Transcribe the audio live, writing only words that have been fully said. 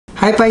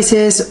Hi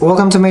Pisces,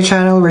 welcome to my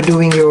channel. We're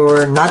doing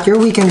not your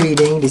weekend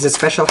reading. This is a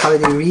special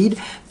holiday read.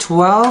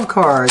 12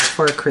 cards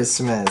for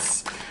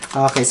Christmas.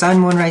 Okay, Sun,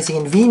 Moon, Rising,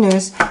 and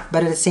Venus.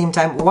 But at the same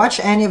time, watch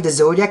any of the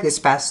zodiac this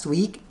past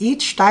week.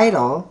 Each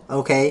title,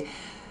 okay,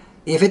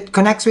 if it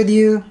connects with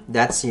you,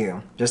 that's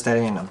you. Just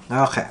letting you know.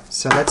 Okay,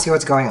 so let's see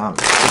what's going on.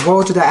 So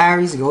go to the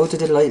Aries, go to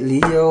the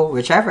Leo,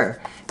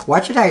 whichever.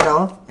 Watch the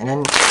title, and then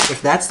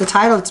if that's the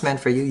title it's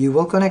meant for you, you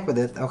will connect with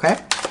it, okay?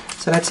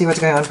 So let's see what's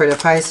going on for the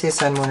Pisces,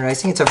 Sun, Moon,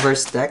 Rising. It's a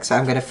verse deck, so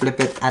I'm going to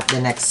flip it at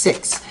the next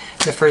 6.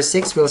 The first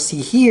 6 we'll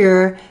see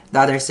here.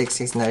 The other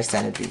 6 is another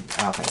standard read.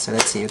 Okay, so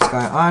let's see what's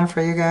going on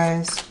for you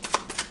guys.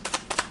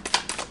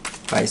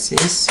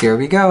 Pisces, here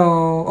we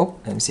go. Oh,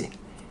 let me see.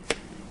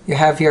 You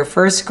have your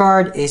first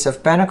card, Ace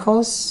of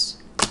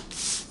Pentacles.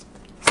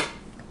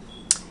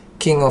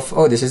 King of...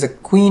 Oh, this is a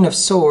Queen of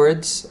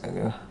Swords.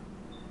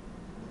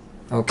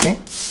 Okay.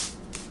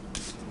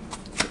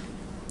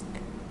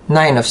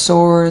 9 of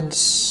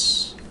Swords.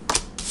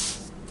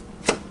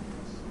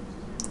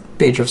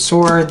 Page of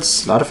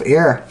Swords, a lot of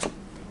air.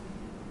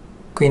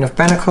 Queen of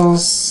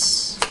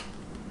Pentacles.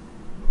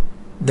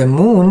 The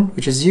Moon,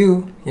 which is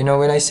you. You know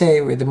when I say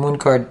with the Moon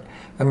card,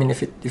 I mean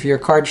if your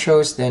card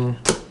shows, then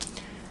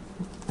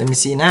let me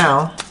see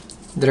now.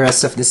 The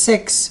rest of the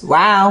 6.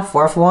 Wow,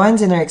 4 of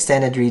Wands in our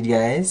extended read,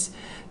 guys.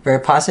 Very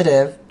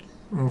positive.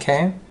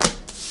 Okay.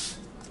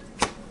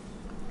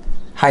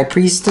 High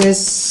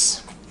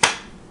Priestess.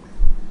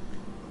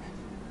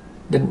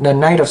 The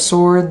Knight of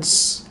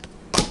Swords.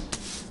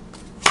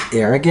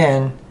 Air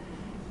again.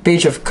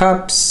 Page of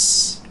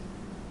Cups.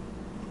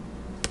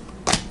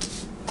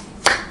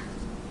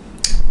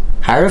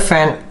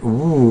 Hierophant.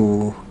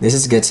 Ooh,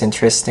 gets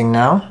interesting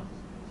now.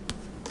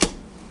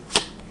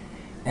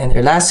 And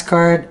your last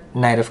card,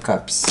 Knight of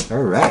Cups.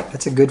 Alright,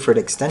 that's a good for the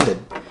extended.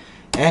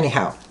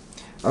 Anyhow.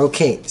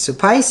 Okay, so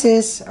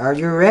Pisces, are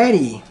you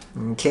ready?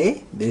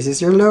 Okay, this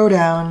is your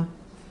lowdown.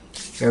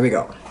 Here we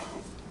go.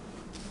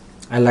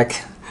 I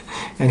like...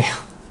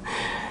 Anyhow.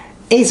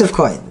 Ace of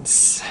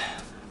Coins.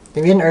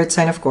 Maybe an earth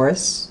sign, of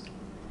course.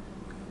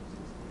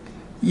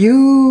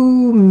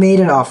 You made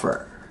an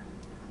offer.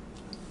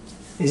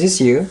 Is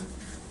this you?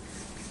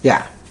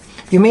 Yeah.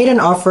 You made an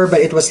offer, but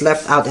it was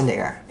left out in the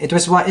air.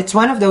 It's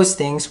one of those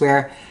things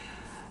where,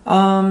 you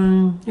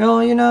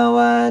know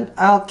what?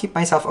 I'll keep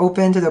myself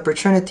open to the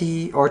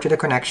opportunity or to the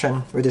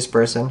connection with this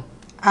person.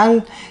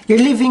 You're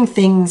leaving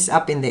things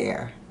up in the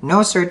air.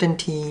 No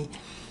certainty.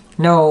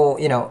 No,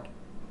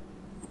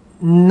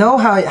 no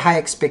high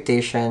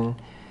expectation.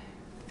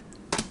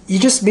 You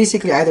just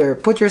basically either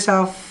put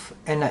yourself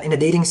in a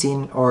dating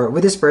scene or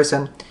with this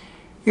person,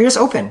 you're just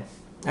open.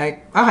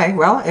 Like, okay,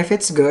 well, if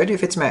it's good,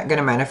 if it's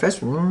gonna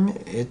manifest,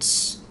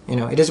 it's,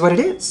 it is what it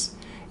is.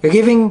 You're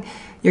giving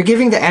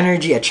the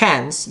energy a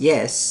chance,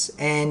 yes,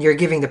 and you're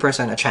giving the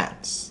person a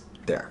chance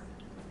there.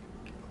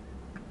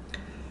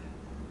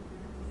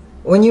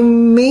 When you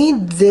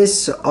made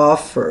this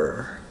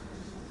offer,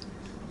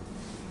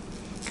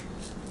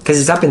 because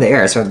it's up in the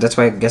air, so that's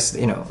why I guess,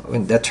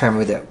 in that term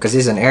with it, because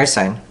it's an air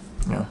sign,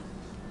 you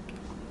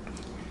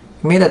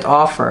made that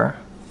offer,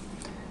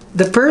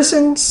 the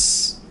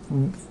person's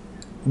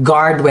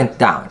guard went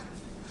down.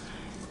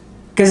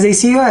 Because they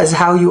see you as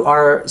how you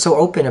are so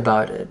open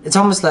about it. It's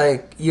almost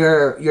like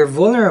you're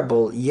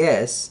vulnerable,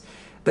 yes,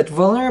 but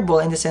vulnerable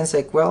in the sense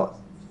like, well,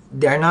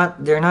 they're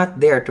not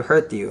there to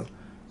hurt you.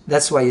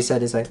 That's why you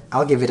said it's like,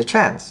 I'll give it a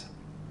chance.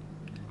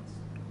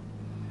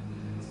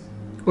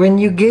 When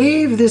you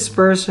gave this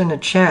person a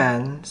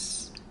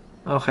chance,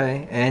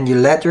 okay, and you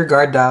let your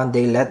guard down,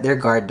 they let their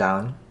guard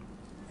down,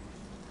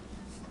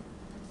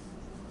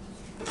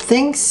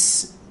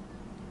 things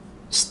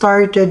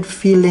started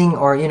feeling,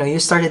 or you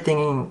started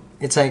thinking,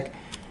 it's like,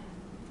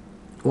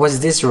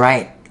 was this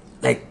right?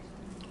 Like,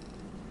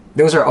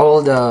 those are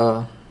all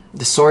the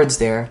swords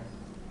there.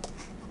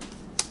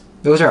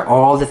 Those are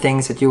all the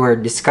things that you were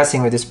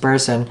discussing with this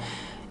person.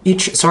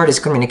 Each sword is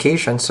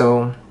communication,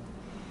 so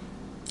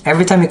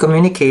every time you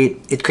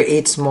communicate, it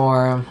creates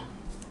more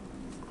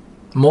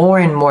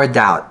and more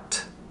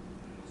doubt.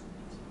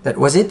 That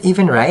was it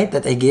even right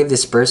that I gave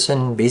this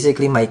person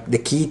basically the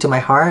key to my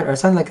heart or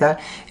something like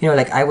that?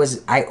 Like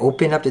I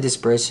opened up to this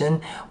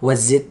person.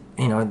 Was it,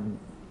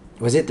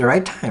 was it the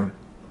right time?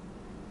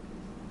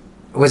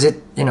 Was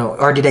it,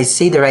 or did I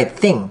say the right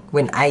thing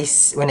when I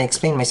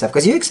explained myself?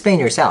 Because you explained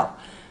yourself,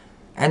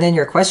 and then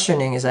your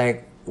questioning is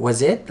like,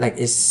 was it like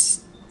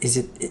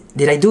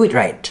did I do it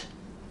right?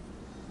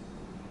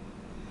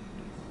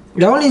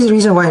 The only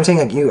reason why I'm saying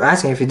like you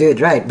asking if you do it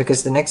right,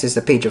 because the next is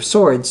the Page of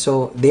Swords,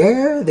 so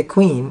they're the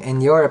queen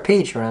and you're a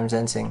page, what I'm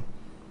sensing.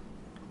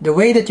 The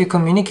way that you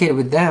communicate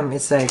with them,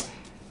 it's like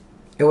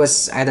it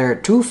was either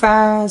too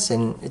fast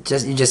and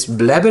you just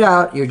blab it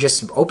out, you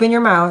just open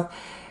your mouth,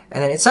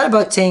 and then it's not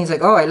about saying it's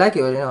like, oh, I like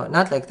you,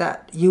 not like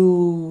that.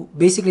 You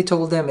basically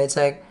told them it's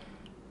like,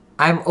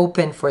 I'm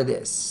open for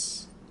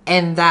this.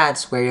 And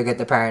that's where you get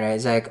the paranoia.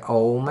 It's like,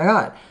 oh my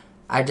god,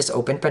 I just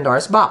opened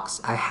Pandora's box.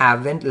 I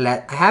haven't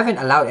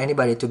allowed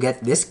anybody to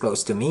get this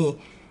close to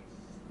me,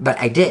 but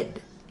I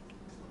did.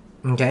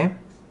 Okay?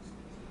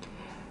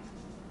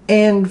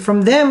 And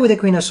from them with the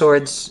Queen of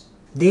Swords,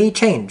 they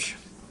change.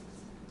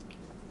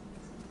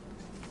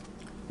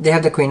 They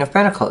have the Queen of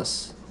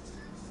Pentacles.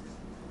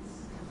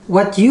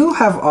 What you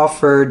have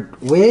offered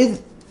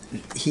with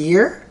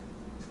here,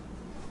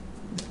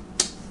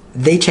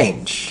 they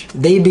change.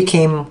 They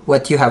became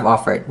what you have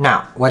offered.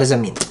 Now, what does it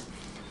mean?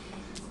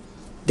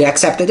 They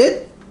accepted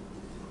it.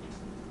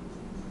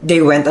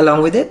 They went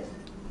along with it.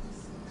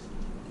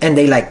 And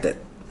they liked it.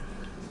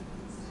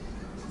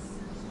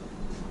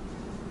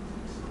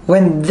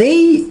 When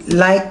they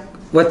like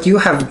what you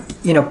have,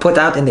 put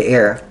out in the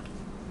air,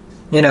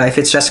 if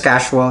it's just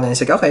casual and it's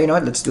like, okay, you know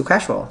what, let's do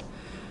casual.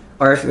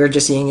 Or if we're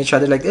just seeing each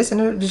other like this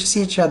and we're just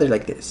seeing each other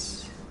like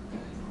this.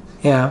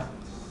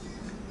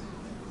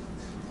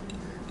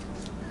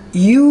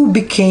 You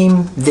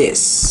became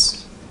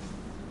this.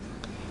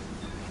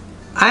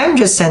 I'm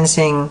just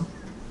sensing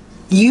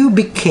you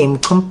became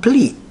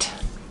complete.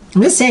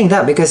 I'm just saying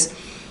that because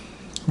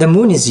the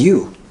moon is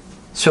you.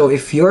 So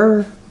if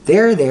you're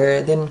there,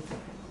 then,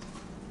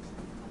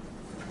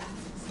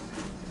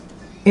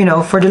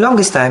 for the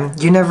longest time,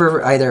 you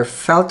never either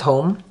felt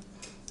home.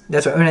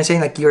 That's what when I'm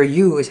saying like you're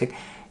you, it's like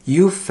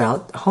you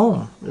felt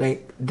home.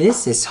 Like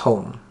this is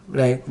home.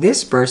 Like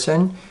this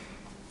person,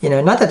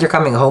 not that you're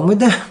coming home with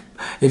them.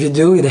 If you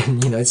do, then,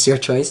 it's your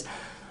choice.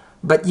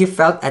 But you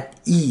felt at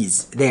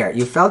ease there.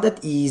 You felt at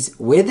ease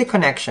with the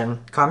connection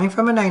coming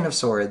from a Nine of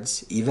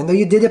Swords. Even though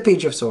you did a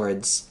Page of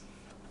Swords,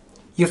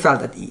 you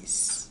felt at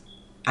ease.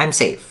 I'm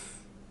safe.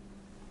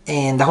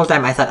 And the whole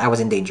time I thought I was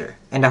in danger.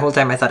 And the whole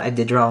time I thought I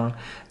did wrong.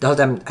 The whole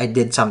time I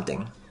did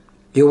something.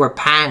 You were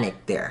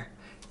panicked there.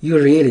 You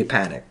really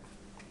panicked.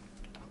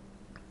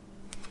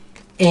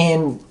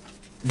 And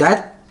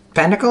that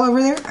pentacle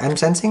over there, I'm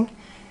sensing,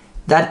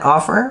 that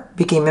offer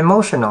became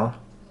emotional.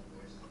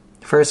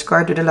 First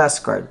card to the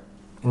last card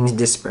in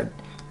this spread.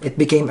 It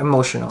became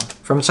emotional.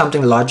 From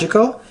something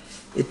logical,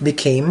 it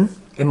became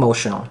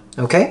emotional.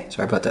 Okay?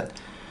 Sorry about that.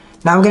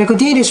 Now I'm going to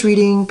continue this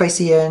reading,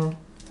 Piscean,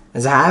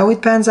 as how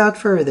it pans out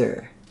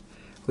further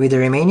with the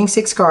remaining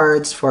 6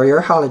 cards for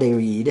your holiday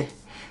read.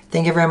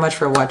 Thank you very much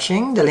for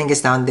watching. The link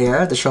is down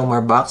there, the show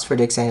more box for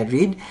the extended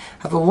read.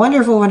 Have a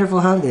wonderful,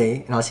 wonderful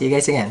holiday, and I'll see you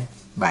guys again.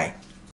 Bye.